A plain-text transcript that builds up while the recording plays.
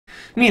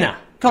Mina,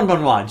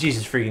 konbanwa,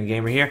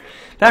 JesusFreakinGamer here,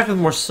 back with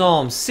more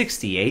Psalm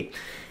 68,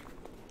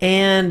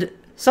 and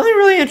something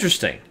really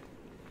interesting.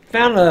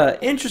 Found an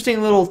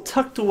interesting little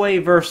tucked away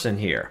verse in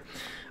here.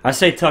 I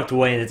say tucked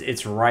away, and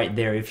it's right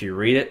there if you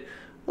read it.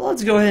 Well,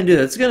 let's go ahead and do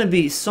that. It's going to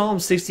be Psalm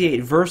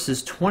 68,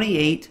 verses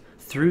 28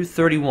 through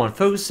 31,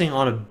 focusing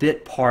on a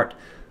bit part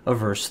of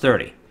verse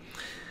 30.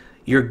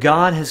 Your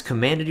God has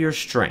commanded your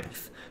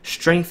strength.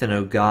 Strengthen,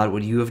 O God,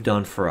 what you have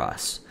done for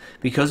us.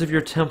 Because of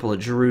your temple at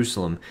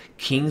Jerusalem,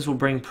 kings will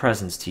bring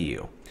presents to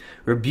you.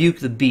 Rebuke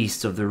the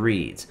beasts of the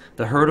reeds,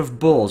 the herd of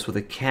bulls with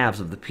the calves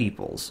of the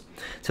peoples,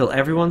 till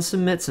everyone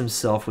submits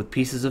himself with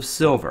pieces of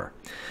silver.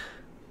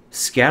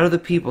 Scatter the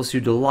peoples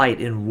who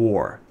delight in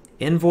war.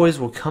 Envoys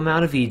will come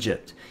out of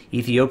Egypt.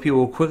 Ethiopia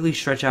will quickly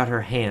stretch out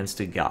her hands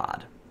to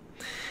God.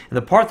 And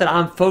the part that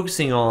I'm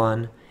focusing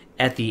on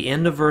at the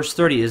end of verse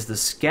 30 is the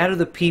scatter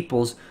the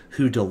peoples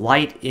who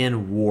delight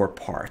in war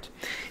part.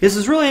 This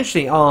is really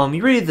interesting.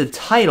 You read the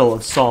title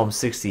of Psalm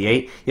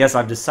 68. Yes,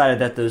 I've decided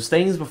that those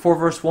things before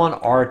verse 1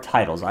 are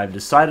titles. I've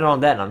decided on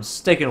that and I'm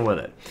sticking with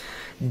it.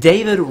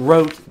 David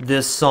wrote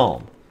this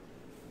psalm.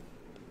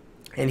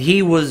 And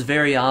he was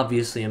very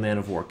obviously a man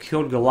of war.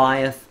 Killed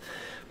Goliath,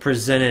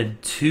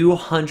 presented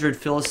 200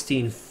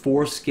 Philistine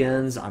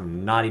foreskins,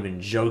 I'm not even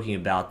joking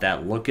about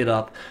that, look it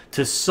up,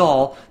 to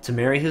Saul to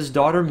marry his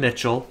daughter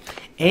Mitchell,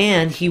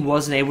 and he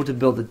wasn't able to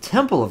build the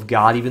temple of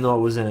God, even though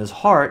it was in his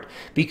heart,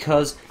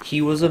 because he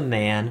was a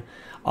man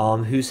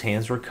whose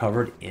hands were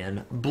covered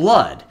in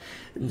blood.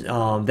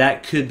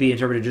 That could be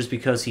interpreted just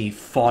because he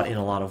fought in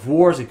a lot of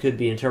wars. It could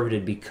be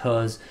interpreted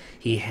because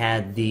he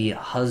had the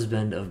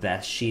husband of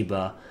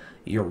Bathsheba,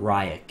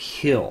 Uriah,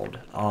 killed.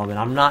 And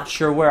I'm not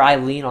sure where I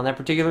lean on that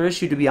particular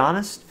issue, to be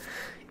honest.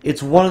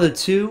 It's one of the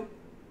two.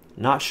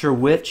 Not sure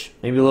which.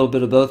 Maybe a little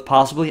bit of both,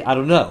 possibly. I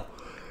don't know.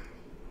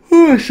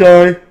 Oh,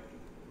 sorry.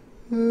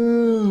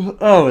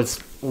 Oh,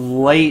 it's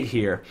late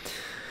here.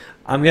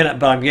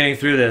 But I'm getting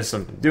through this.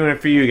 I'm doing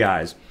it for you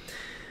guys.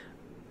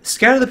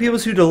 Scatter the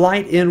peoples who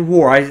delight in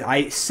war.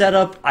 I said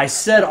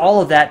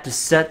all of that to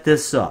set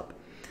this up.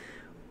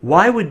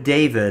 Why would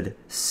David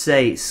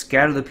say,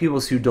 scatter the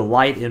peoples who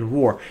delight in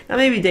war? Now,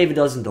 maybe David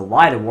doesn't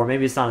delight in war.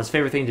 Maybe it's not his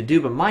favorite thing to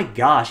do, but my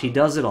gosh, he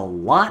does it a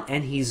lot,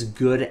 and he's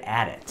good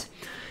at it.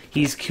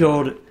 He's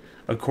killed,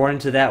 according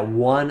to that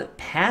one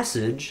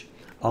passage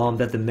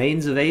that the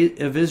maidens of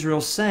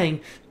Israel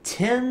sang,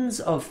 tens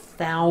of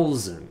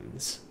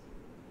thousands.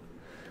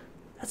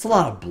 That's a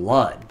lot of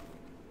blood.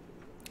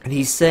 And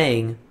he's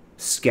saying,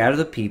 scatter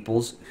the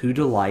peoples who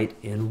delight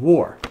in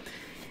war.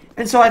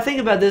 And so I think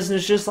about this, and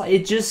it's just like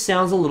it just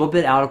sounds a little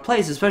bit out of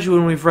place, especially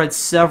when we've read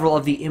several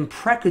of the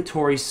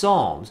imprecatory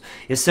psalms.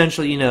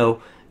 Essentially,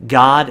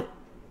 God,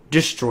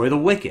 destroy the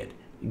wicked.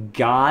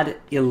 God,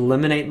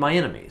 eliminate my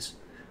enemies.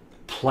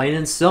 Plain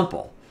and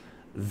simple.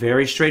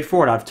 Very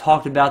straightforward. I've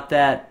talked about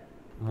that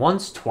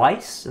once,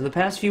 twice in the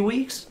past few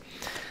weeks.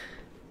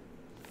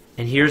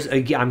 And here's,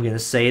 again, I'm going to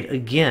say it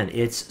again.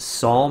 It's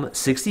Psalm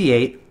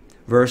 68,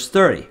 verse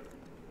 30.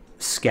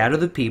 Scatter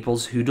the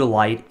peoples who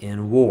delight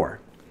in war.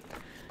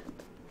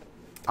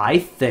 I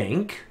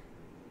think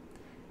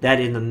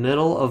that in the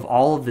middle of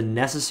all of the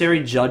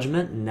necessary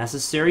judgment,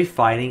 necessary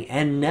fighting,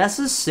 and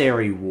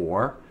necessary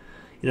war,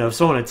 if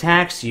someone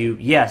attacks you,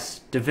 yes,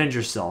 defend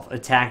yourself,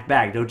 attack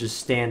back, don't just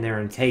stand there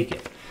and take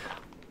it.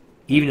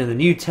 Even in the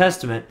New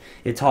Testament,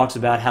 it talks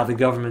about how the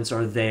governments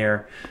are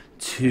there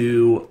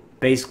to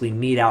basically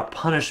mete out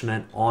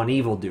punishment on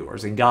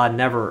evildoers, and God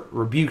never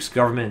rebukes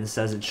government and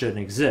says it shouldn't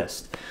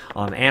exist.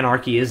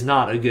 Anarchy is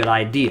not a good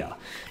idea,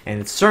 and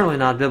it's certainly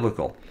not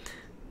biblical.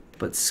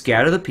 But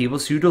scatter the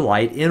peoples who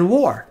delight in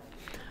war.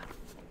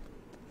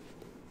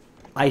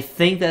 I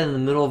think that in the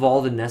middle of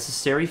all the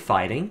necessary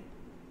fighting,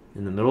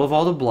 in the middle of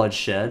all the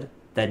bloodshed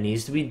that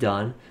needs to be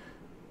done,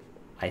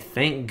 I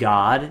think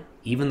God,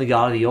 even the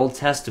God of the Old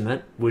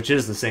Testament, which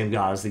is the same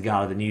God as the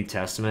God of the New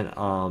Testament,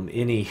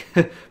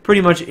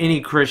 pretty much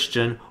any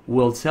Christian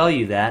will tell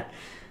you that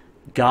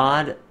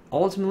God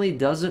ultimately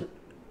doesn't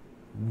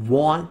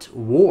want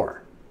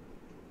war.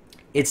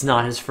 It's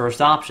not his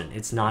first option.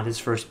 It's not his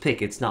first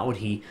pick. It's not what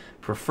he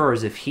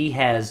prefers. If he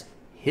has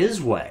his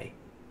way,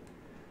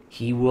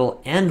 he will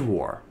end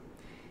war.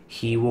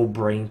 He will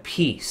bring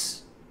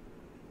peace.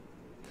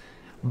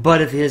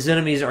 But if his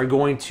enemies are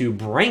going to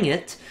bring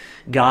it,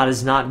 God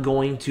is not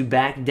going to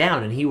back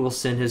down, and he will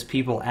send his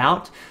people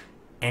out,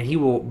 and he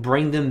will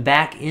bring them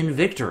back in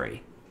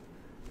victory.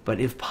 But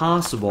if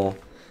possible,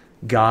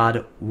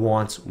 God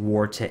wants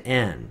war to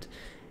end.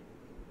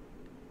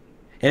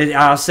 And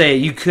I'll say,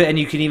 you can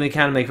even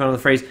kind of make fun of the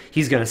phrase,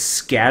 he's going to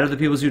scatter the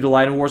peoples who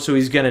delight in war, so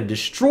he's going to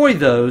destroy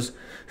those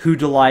who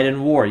delight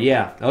in war.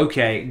 Yeah,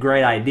 okay,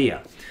 great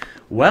idea.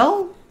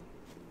 Well,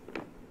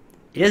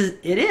 it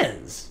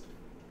is.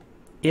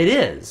 It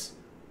is.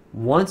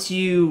 Once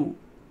you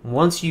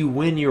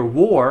win your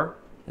war,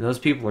 and those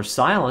people are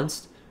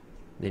silenced,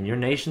 then your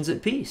nation's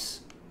at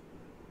peace.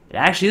 It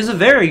actually is a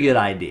very good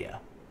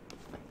idea.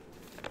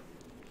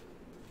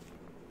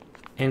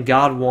 And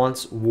God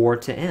wants war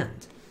to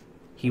end.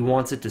 He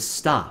wants it to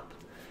stop.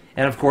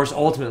 And of course,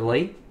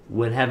 ultimately,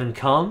 when heaven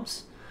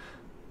comes,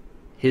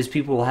 his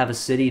people will have a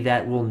city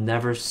that will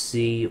never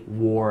see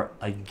war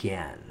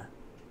again.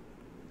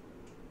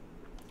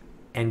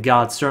 And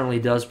God certainly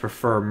does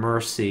prefer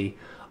mercy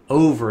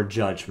over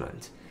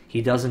judgment.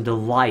 He doesn't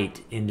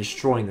delight in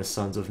destroying the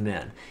sons of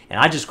men. And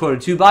I just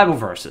quoted 2 Bible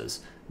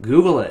verses.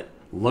 Google it.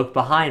 Look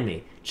behind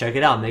me. Check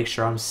it out. Make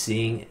sure I'm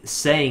saying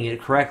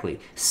it correctly.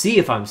 See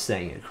if I'm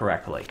saying it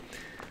correctly.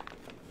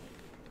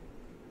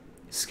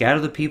 Scatter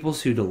the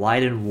peoples who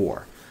delight in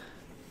war.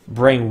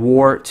 Bring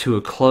war to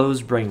a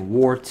close. Bring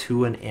war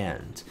to an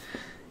end.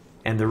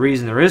 And the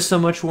reason there is so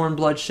much war and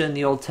bloodshed in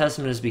the Old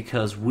Testament is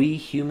because we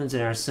humans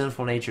in our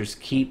sinful natures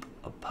keep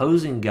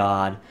opposing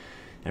God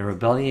and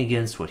rebelling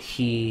against what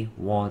He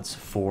wants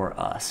for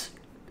us.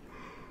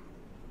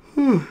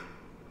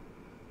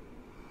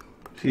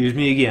 Excuse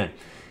me again.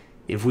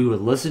 If we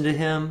would listen to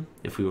Him,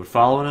 if we would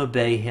follow and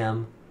obey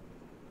Him,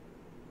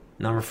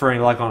 and I'm referring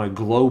like on a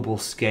global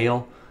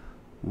scale,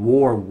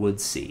 war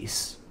would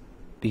cease.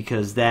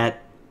 Because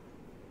that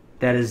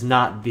is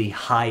not the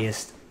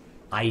highest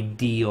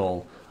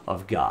ideal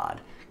of God.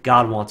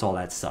 God wants all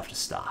that stuff to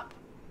stop.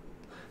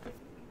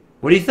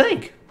 What do you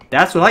think?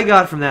 That's what I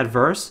got from that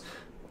verse.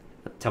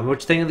 Tell me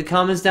what you think in the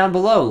comments down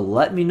below.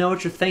 Let me know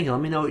what you're thinking.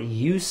 Let me know what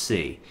you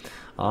see.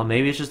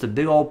 Maybe it's just a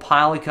big old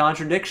pile of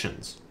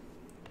contradictions.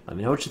 Let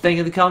me know what you think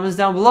in the comments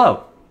down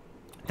below.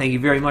 Thank you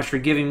very much for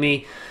giving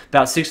me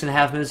about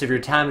 6.5 minutes of your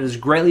time. It is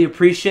greatly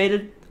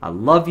appreciated. I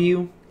love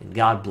you, and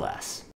God bless.